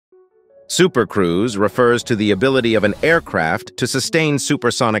Supercruise refers to the ability of an aircraft to sustain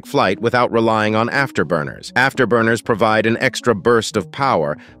supersonic flight without relying on afterburners. Afterburners provide an extra burst of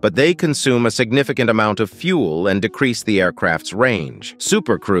power, but they consume a significant amount of fuel and decrease the aircraft's range.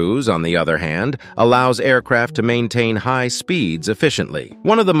 Supercruise, on the other hand, allows aircraft to maintain high speeds efficiently.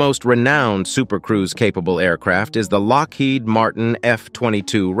 One of the most renowned supercruise-capable aircraft is the Lockheed Martin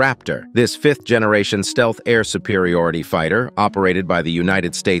F-22 Raptor. This fifth-generation stealth air superiority fighter, operated by the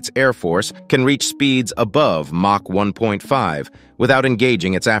United States Air Force, can reach speeds above Mach 1.5 without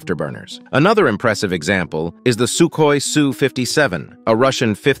engaging its afterburners. Another impressive example is the Sukhoi Su-57, a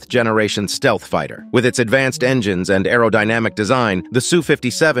Russian fifth-generation stealth fighter. With its advanced engines and aerodynamic design, the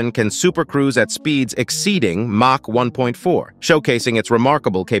Su-57 can supercruise at speeds exceeding Mach 1.4, showcasing its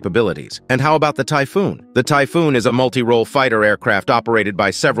remarkable capabilities. And how about the Typhoon? The Typhoon is a multirole fighter aircraft operated by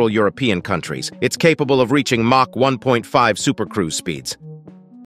several European countries. It's capable of reaching Mach 1.5 supercruise speeds.